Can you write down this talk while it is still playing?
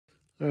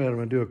All right, I'm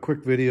going to do a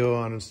quick video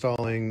on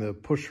installing the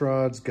push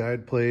rods,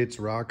 guide plates,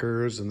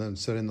 rockers, and then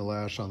setting the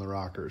lash on the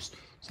rockers.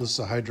 So this is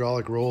a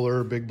hydraulic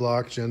roller, Big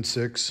Block Gen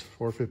 6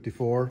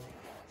 454,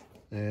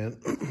 and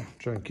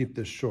try and keep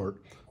this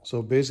short.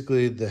 So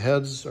basically the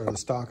heads are the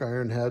stock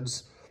iron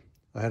heads.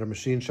 I had a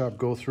machine shop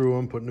go through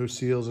them, put new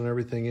seals and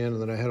everything in,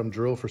 and then I had them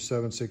drill for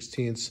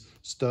 7/16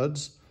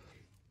 studs.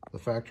 The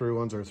factory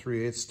ones are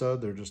 3/8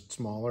 stud, they're just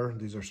smaller,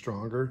 these are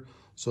stronger.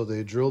 So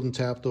they drilled and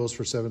tapped those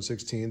for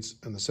 7/16,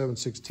 and the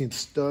 7/16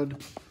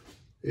 stud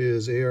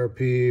is ARP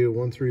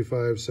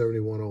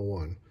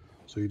 135/7101.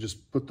 So you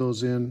just put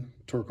those in,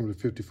 torque them to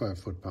 55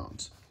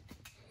 foot-pounds.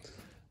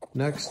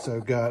 Next,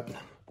 I've got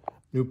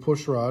new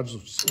push rods,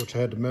 which I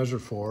had to measure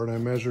for, and I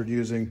measured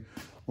using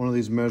one of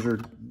these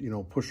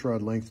push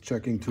rod length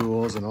checking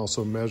tools, and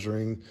also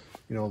measuring,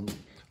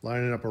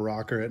 lining up a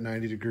rocker at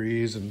 90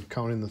 degrees and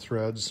counting the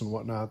threads and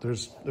whatnot.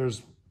 There's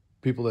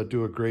people that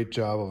do a great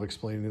job of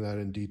explaining that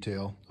in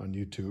detail on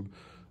YouTube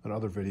and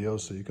other videos,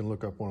 so you can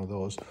look up one of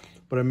those.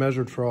 But I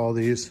measured for all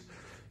these.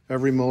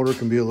 Every motor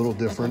can be a little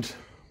different,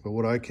 but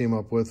what I came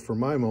up with for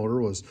my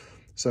motor was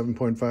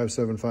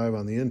 7.575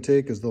 on the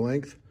intake is the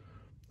length,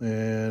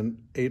 and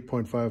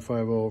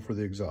 8.550 for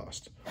the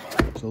exhaust.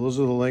 So those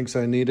are the lengths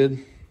I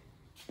needed.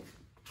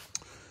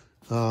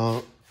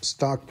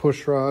 Stock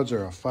push rods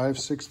are a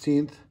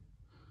 5/16.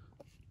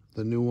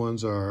 The new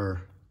ones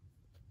are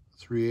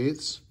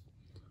 3/8.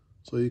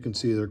 So you can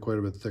see they're quite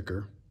a bit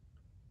thicker.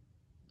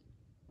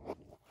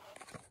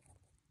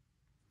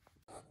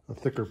 A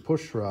thicker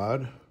push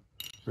rod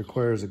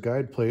requires a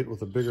guide plate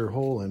with a bigger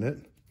hole in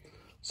it.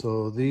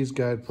 So these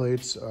guide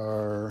plates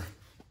are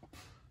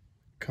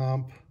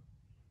Comp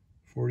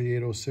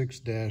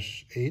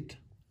 4806-8.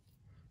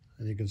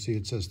 And you can see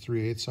it says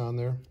 3/8 on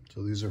there.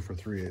 So these are for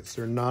 3/8.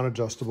 They're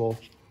non-adjustable.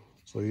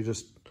 So you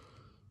just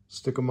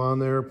stick them on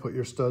there, put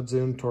your studs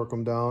in, torque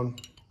them down,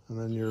 and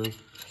then your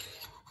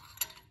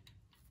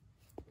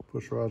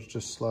push rods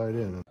just slide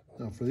in.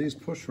 Now for these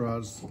push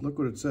rods, look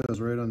what it says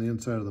right on the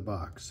inside of the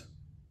box.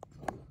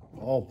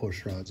 All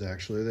push rods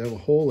actually, they have a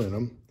hole in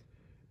them,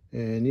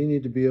 and you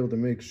need to be able to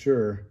make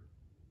sure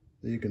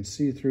that you can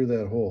see through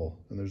that hole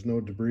and there's no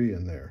debris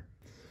in there.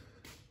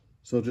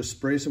 So just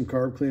spray some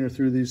carb cleaner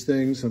through these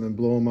things and then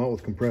blow them out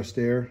with compressed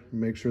air and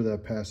make sure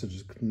that passage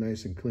is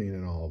nice and clean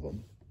in all of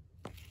them.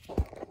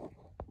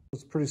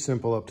 It's pretty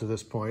simple up to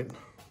this point.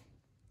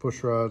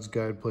 Push rods,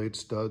 guide plates,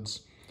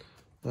 studs.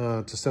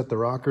 To set the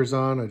rockers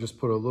on, I just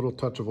put a little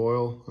touch of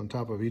oil on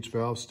top of each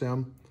valve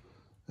stem,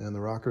 and the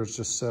rockers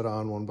just set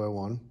on one by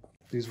one.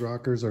 These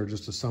rockers are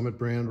just a Summit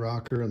brand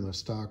rocker in the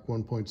stock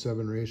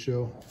 1.7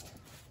 ratio,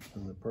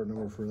 and the part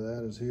number for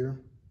that is here.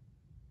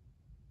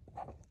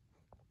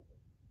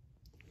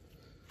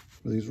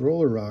 For these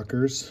roller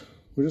rockers,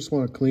 we just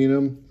want to clean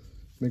them,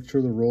 make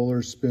sure the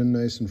rollers spin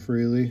nice and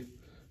freely,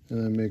 and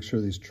then make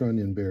sure these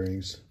trunnion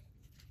bearings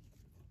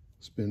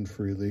spin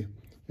freely.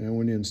 And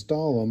when you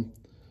install them,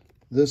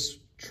 this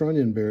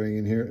trunnion bearing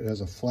in here, it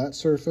has a flat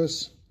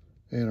surface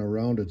and a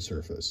rounded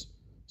surface.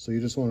 So you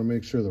just want to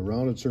make sure the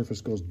rounded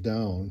surface goes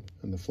down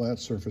and the flat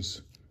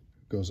surface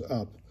goes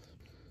up,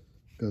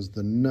 because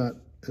the nut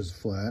is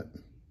flat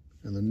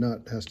and the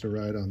nut has to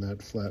ride on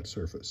that flat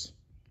surface,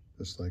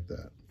 just like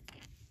that.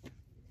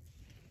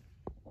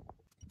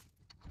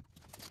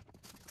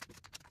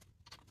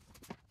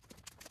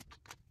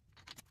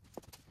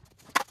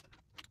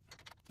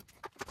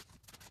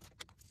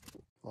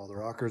 All the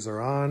rockers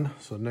are on,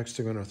 so next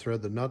I'm going to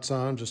thread the nuts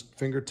on, just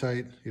finger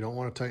tight. You don't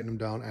want to tighten them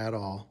down at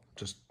all,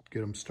 just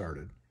get them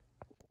started.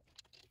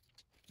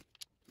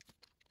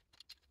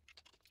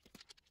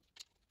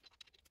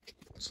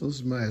 So this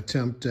is my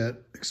attempt at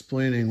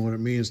explaining what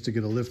it means to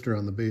get a lifter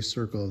on the base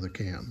circle of the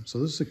cam. So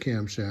this is a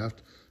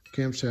camshaft. The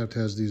camshaft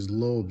has these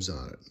lobes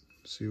on it.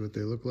 See what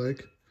they look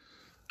like?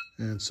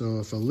 And so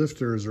if a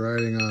lifter is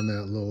riding on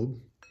that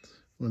lobe,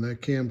 when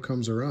that cam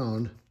comes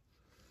around,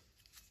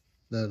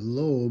 that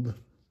lobe,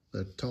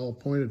 that tall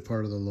pointed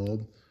part of the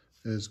lobe,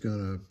 is going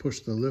to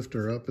push the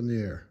lifter up in the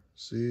air.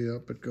 See,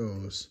 up it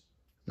goes.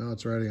 Now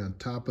it's riding on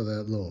top of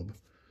that lobe.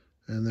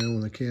 And then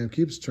when the cam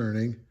keeps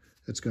turning,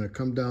 it's going to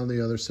come down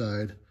the other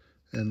side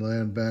and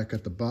land back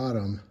at the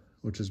bottom,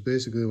 which is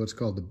basically what's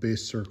called the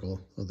base circle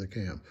of the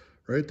cam.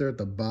 Right there at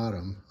the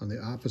bottom, on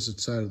the opposite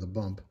side of the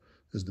bump,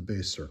 is the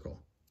base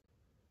circle.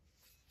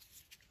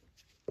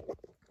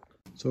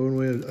 So when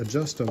we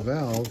adjust a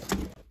valve,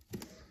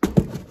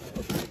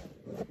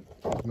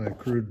 my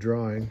crude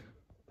drawing,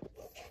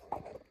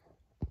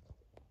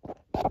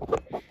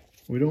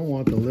 we don't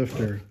want the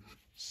lifter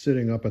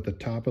sitting up at the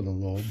top of the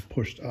lobe,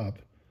 pushed up,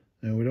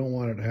 and we don't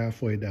want it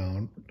halfway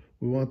down.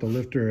 We want the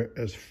lifter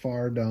as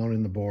far down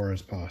in the bore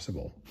as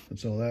possible. And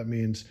so that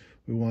means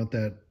we want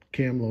that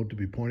cam load to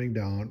be pointing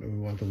down, and we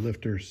want the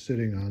lifter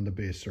sitting on the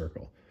base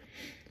circle.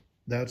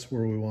 That's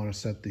where we want to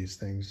set these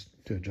things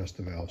to adjust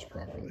the valves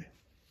properly.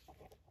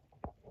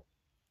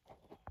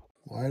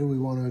 Why do we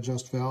want to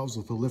adjust valves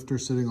with the lifter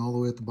sitting all the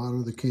way at the bottom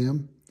of the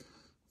cam?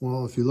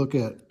 Well, if you look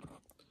at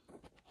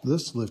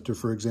this lifter,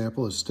 for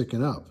example, is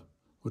sticking up,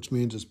 which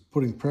means it's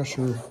putting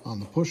pressure on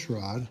the push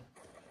rod,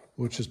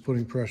 which is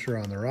putting pressure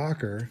on the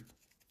rocker,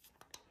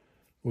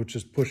 which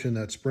is pushing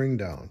that spring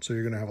down. So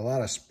you're gonna have a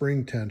lot of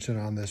spring tension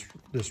on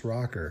this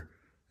rocker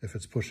if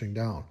it's pushing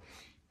down.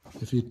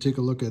 If you take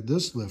a look at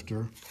this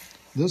lifter,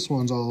 this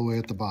one's all the way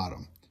at the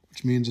bottom,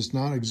 which means it's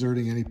not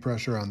exerting any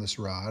pressure on this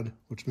rod,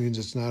 which means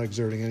it's not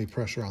exerting any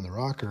pressure on the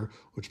rocker,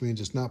 which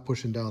means it's not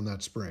pushing down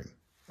that spring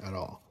at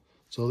all.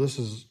 So this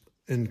is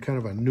in kind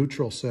of a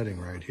neutral setting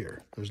right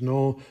here. There's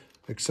no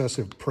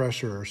excessive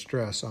pressure or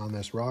stress on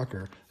this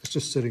rocker. It's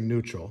just sitting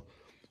neutral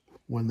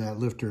when that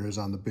lifter is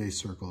on the base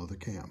circle of the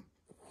cam.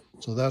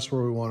 So that's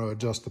where we want to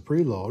adjust the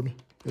preload,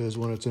 is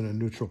when it's in a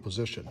neutral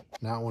position,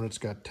 not when it's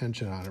got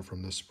tension on it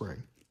from this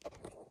spring.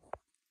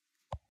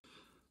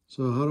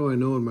 So how do I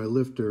know when my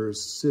lifter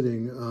is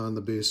sitting on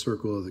the base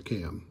circle of the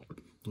cam?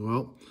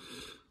 Well,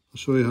 I'll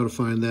show you how to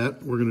find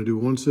that. We're going to do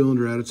one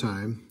cylinder at a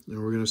time, and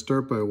we're going to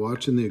start by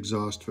watching the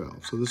exhaust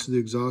valve. So this is the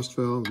exhaust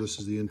valve, this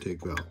is the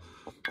intake valve.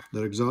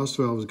 That exhaust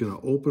valve is going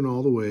to open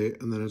all the way,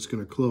 and then it's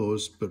going to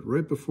close, but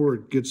right before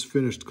it gets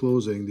finished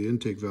closing, the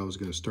intake valve is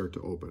going to start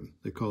to open.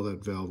 They call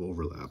that valve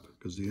overlap,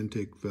 because the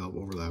intake valve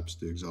overlaps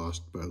the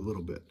exhaust by a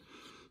little bit.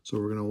 So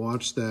we're going to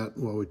watch that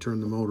while we turn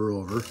the motor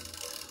over.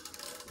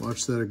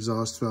 Watch that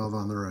exhaust valve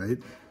on the right.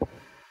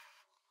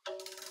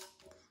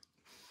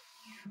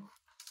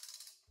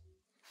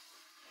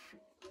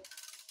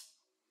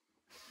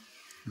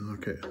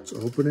 Okay, it's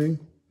opening.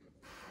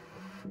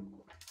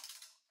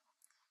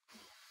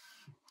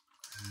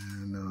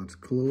 And now it's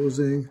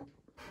closing.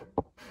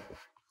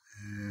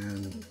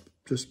 And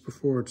just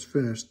before it's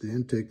finished, the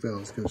intake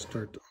valve is going to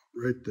start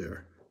right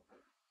there.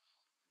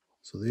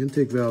 So the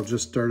intake valve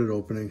just started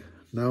opening.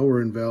 Now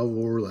we're in valve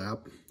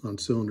overlap on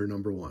cylinder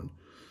number 1.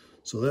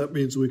 So that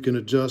means we can't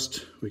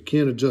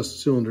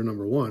adjust cylinder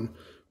number 1.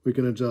 We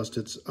can adjust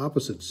its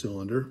opposite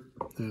cylinder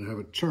and have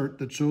a chart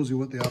that shows you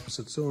what the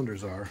opposite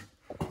cylinders are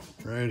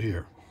right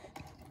here.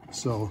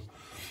 So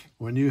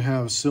when you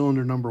have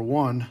cylinder number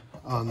 1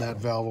 on that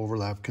valve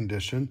overlap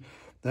condition,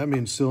 that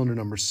means cylinder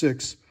number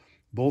 6,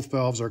 both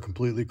valves are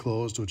completely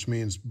closed, which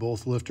means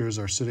both lifters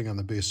are sitting on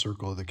the base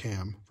circle of the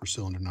cam for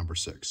cylinder number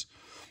 6.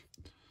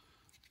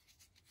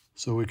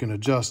 So we can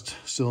adjust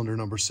cylinder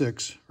number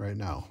 6 right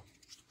now.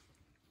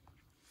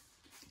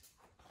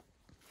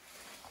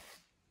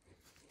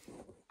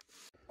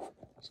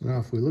 So now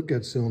if we look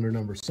at cylinder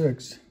number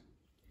 6,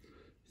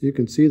 you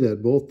can see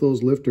that both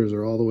those lifters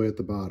are all the way at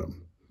the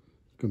bottom,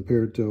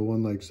 compared to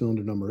one like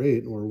cylinder number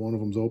 8, where one of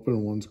them's open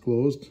and one's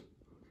closed.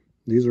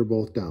 These are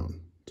both down.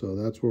 So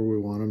that's where we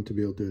want them to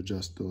be able to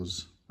adjust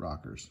those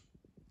rockers.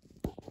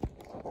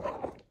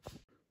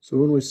 So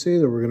when we say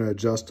that we're going to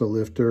adjust a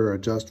lifter, or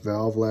adjust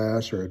valve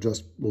lash, or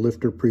adjust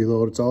lifter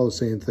preload, it's all the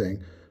same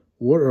thing.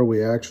 What are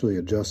we actually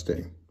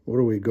adjusting? What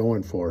are we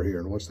going for here?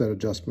 And what's that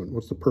adjustment?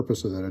 What's the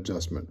purpose of that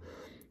adjustment?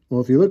 Well,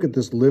 if you look at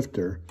this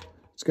lifter,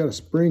 it's got a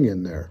spring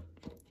in there.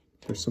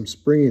 There's some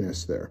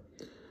springiness there.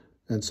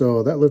 And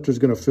so that lifter is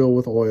going to fill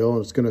with oil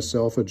and it's going to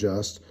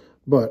self-adjust.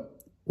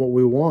 But what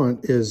we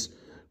want is,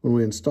 when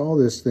we install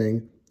this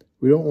thing,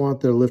 we don't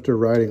want the lifter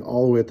riding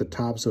all the way at the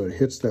top so it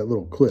hits that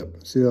little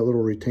clip. See that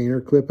little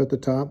retainer clip at the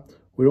top?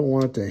 We don't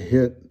want it to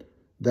hit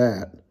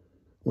that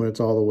when it's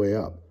all the way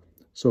up.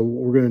 So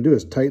what we're going to do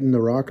is tighten the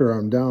rocker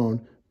arm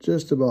down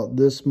just about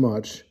this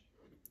much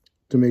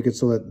to make it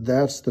so that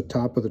that's the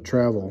top of the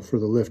travel for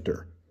the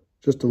lifter.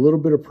 Just a little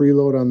bit of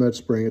preload on that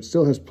spring. It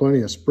still has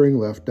plenty of spring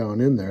left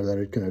down in there that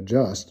it can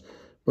adjust,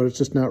 but it's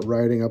just not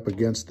riding up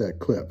against that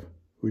clip.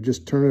 We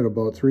just turn it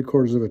about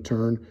 3/4 of a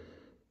turn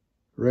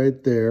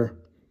right there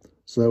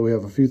so that we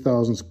have a few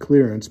thousandths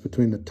clearance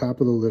between the top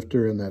of the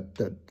lifter and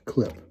that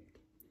clip.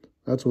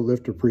 That's what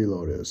lifter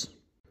preload is.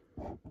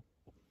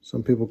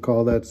 Some people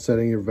call that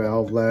setting your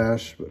valve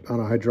lash, but on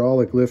a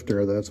hydraulic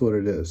lifter, that's what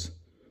it is.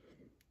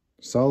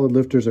 Solid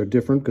lifters are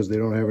different because they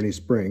don't have any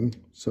spring.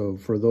 So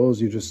for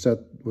those, you just set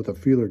with a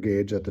feeler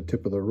gauge at the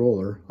tip of the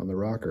roller on the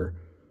rocker.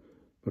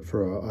 But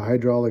for a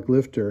hydraulic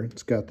lifter,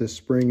 it's got this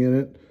spring in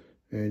it,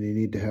 and you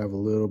need to have a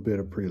little bit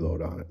of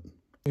preload on it.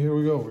 Here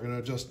we go. We're going to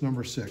adjust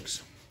number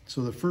 6.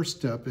 So the first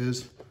step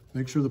is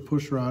make sure the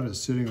push rod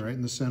is sitting right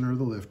in the center of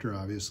the lifter,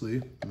 obviously,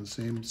 in the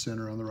same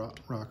center on the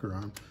rocker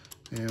arm.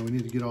 And we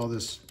need to get all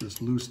this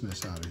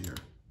looseness out of here.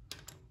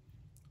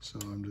 So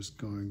I'm just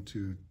going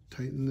to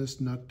tighten this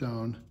nut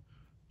down,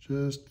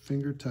 just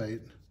finger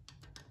tight,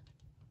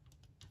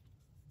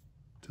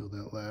 till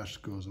that lash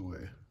goes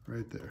away,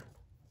 right there.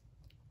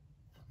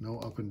 No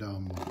up and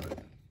down movement.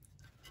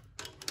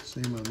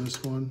 Same on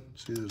this one.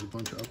 See, there's a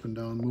bunch of up and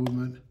down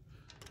movement.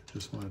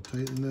 Just want to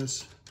tighten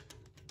this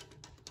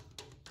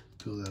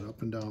till that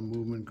up and down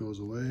movement goes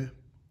away.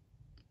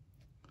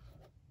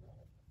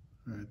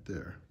 Right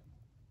there.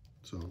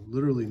 So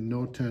literally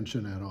no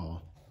tension at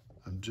all.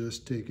 I'm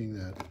just taking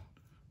that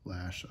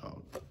lash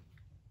out.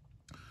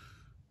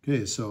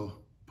 Okay, so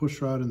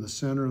push rod in the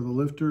center of the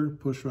lifter,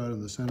 push rod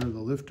in the center of the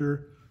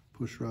lifter,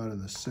 push rod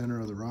in the center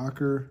of the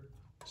rocker,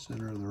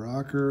 center of the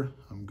rocker.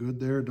 I'm good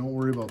there. Don't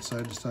worry about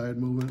side to side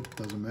movement.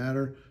 Doesn't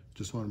matter.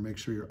 Just want to make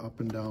sure your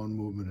up and down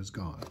movement is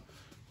gone.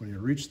 When you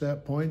reach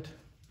that point,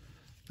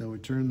 Then we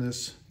turn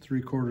this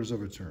 3/4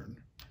 of a turn.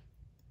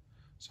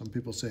 Some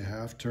people say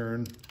half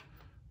turn.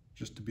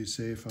 Just to be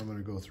safe, I'm going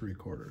to go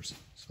 3/4.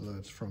 So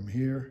that's from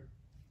here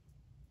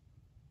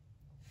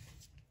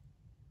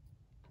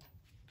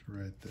to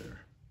right there.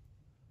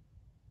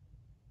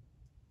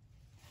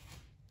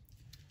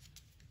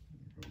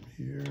 From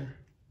here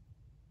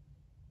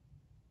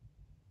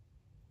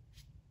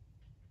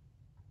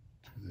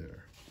to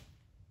there.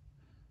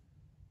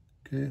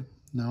 Okay,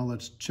 now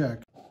let's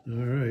check. All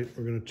right,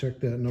 we're going to check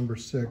that number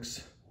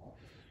 6.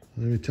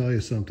 Let me tell you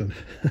something.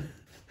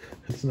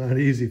 It's not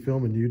easy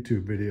filming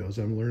YouTube videos.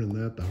 I'm learning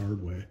that the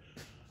hard way.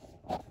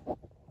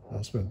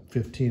 I'll spend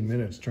 15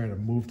 minutes trying to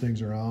move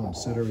things around and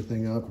set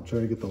everything up and try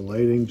to get the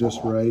lighting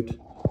just right,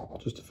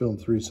 just to film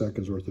 3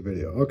 seconds worth of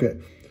video. Okay,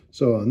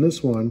 so on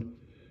this one,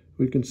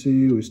 we can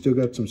see we still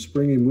got some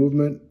springy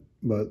movement,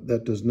 but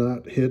that does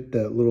not hit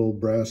that little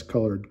brass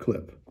colored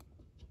clip.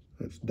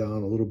 That's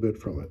down a little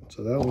bit from it.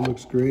 So that one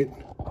looks great.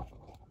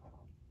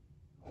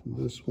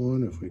 This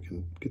one, if we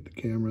can get the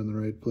camera in the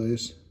right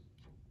place.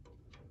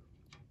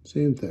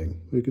 Same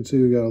thing. We can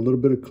see we got a little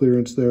bit of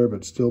clearance there,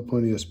 but still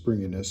plenty of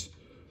springiness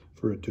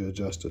for it to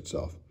adjust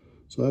itself.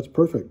 So that's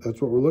perfect.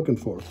 That's what we're looking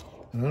for.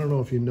 And I don't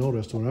know if you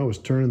noticed, when I was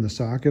turning the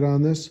socket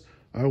on this,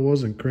 I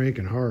wasn't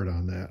cranking hard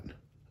on that.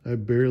 I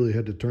barely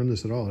had to turn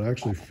this at all. It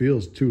actually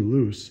feels too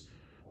loose,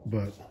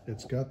 but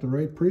it's got the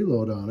right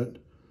preload on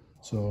it.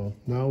 So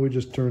now we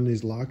just turn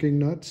these locking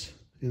nuts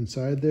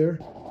inside there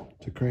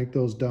to crank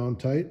those down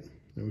tight,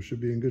 and we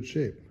should be in good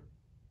shape.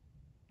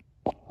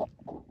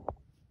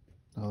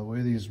 Now the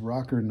way these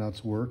rocker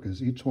nuts work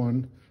is each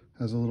one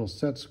has a little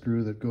set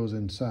screw that goes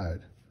inside,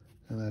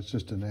 and that's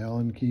just an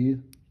Allen key.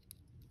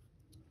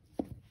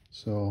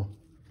 So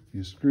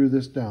you screw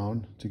this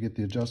down to get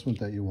the adjustment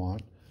that you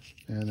want,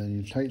 and then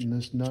you tighten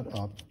this nut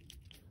up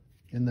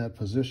in that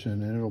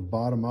position, and it'll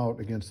bottom out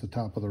against the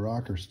top of the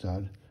rocker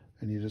stud,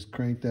 and you just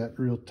crank that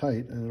real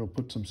tight, and it'll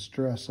put some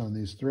stress on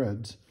these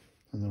threads,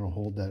 and it'll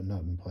hold that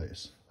nut in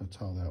place. That's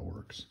how that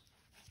works.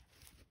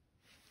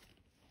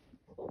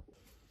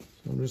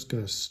 So I'm just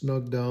going to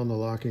snug down the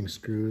locking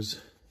screws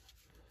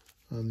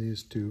on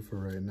these two for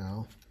right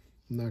now.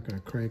 I'm not going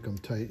to crank them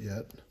tight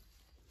yet.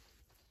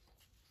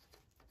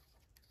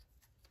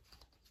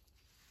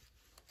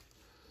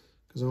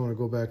 Because I want to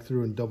go back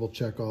through and double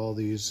check all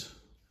these,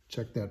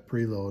 check that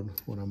preload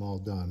when I'm all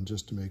done,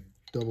 just to make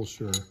double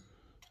sure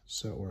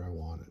set where I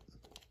want it.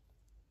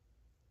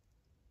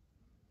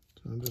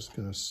 So I'm just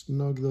going to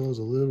snug those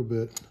a little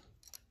bit.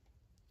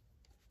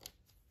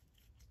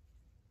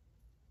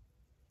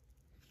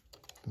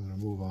 I'm going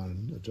to move on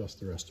and adjust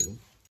the rest of them.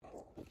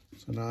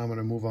 So now I'm going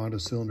to move on to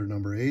cylinder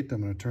number 8.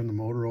 I'm going to turn the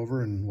motor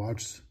over and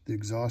watch the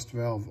exhaust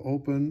valve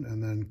open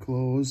and then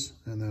close,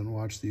 and then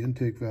watch the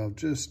intake valve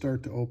just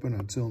start to open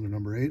on cylinder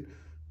number 8.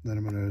 Then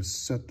I'm going to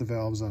set the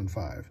valves on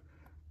 5.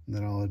 And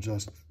then I'll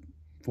adjust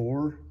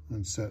 4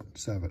 and set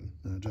 7.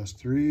 Then adjust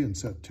 3 and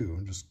set 2.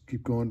 And just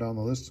keep going down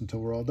the list until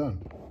we're all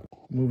done.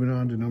 Moving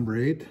on to number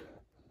 8.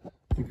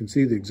 You can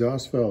see the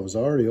exhaust valve is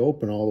already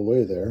open all the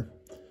way there.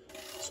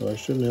 So I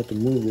shouldn't have to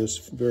move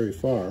this very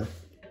far.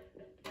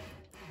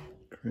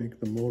 Crank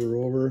the motor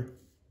over,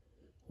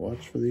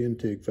 watch for the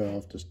intake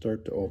valve to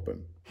start to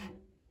open.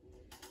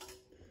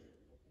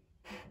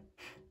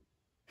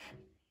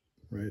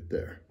 Right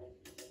there.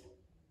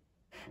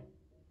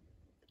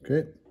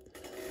 Okay,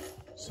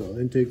 so the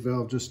intake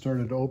valve just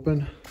started to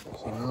open,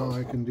 so now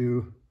I can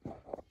do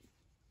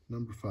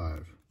number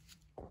 5.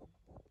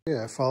 Okay,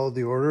 I followed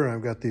the order and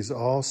I've got these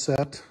all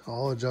set,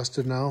 all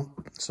adjusted now.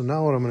 So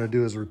now what I'm going to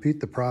do is repeat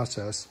the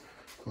process.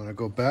 I'm going to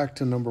go back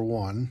to number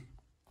 1.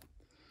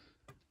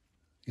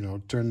 You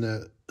know, turn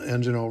the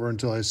engine over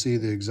until I see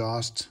the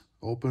exhaust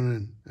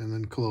open and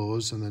then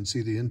close, and then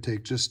see the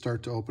intake just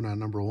start to open on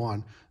number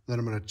 1. Then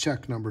I'm going to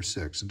check number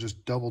 6 and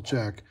just double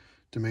check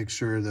to make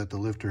sure that the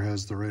lifter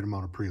has the right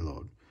amount of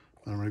preload.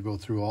 Then I'm going to go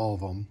through all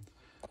of them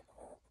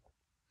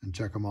and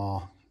check them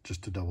all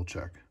just to double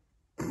check.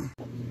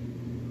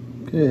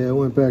 Okay, I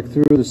went back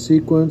through the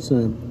sequence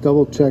and I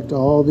double checked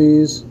all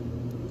these,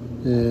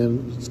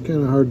 and it's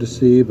kind of hard to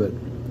see, but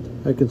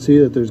I can see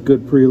that there's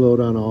good preload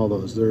on all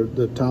those.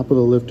 The top of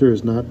the lifter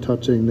is not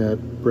touching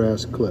that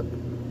brass clip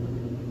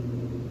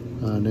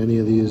on any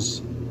of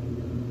these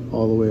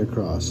all the way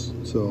across.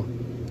 So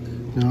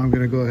now I'm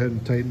going to go ahead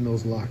and tighten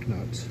those lock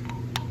nuts.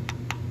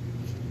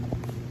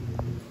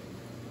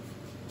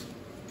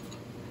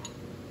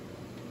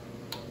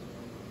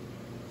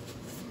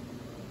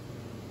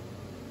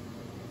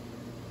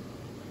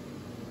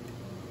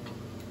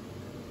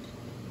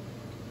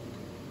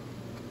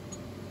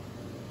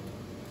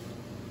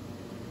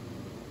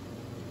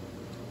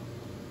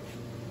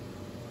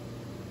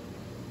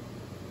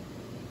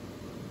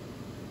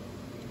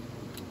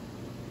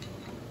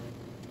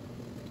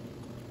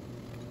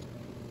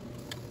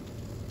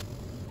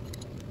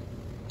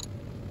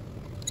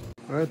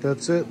 All right,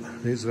 that's it.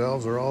 These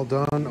valves are all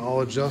done,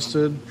 all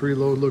adjusted.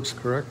 Preload looks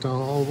correct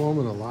on all of them,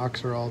 and the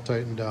locks are all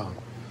tightened down.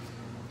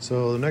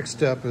 So the next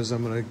step is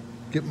I'm going to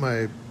get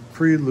my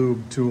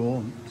pre-lube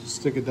tool,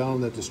 stick it down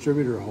in that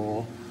distributor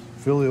hole,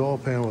 fill the oil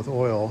pan with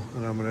oil,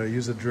 and I'm gonna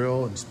use a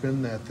drill and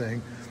spin that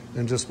thing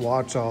and just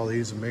watch all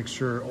these and make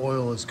sure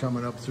oil is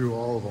coming up through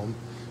all of them.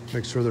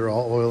 Make sure they're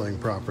all oiling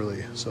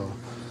properly. So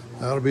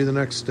that'll be the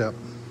next step.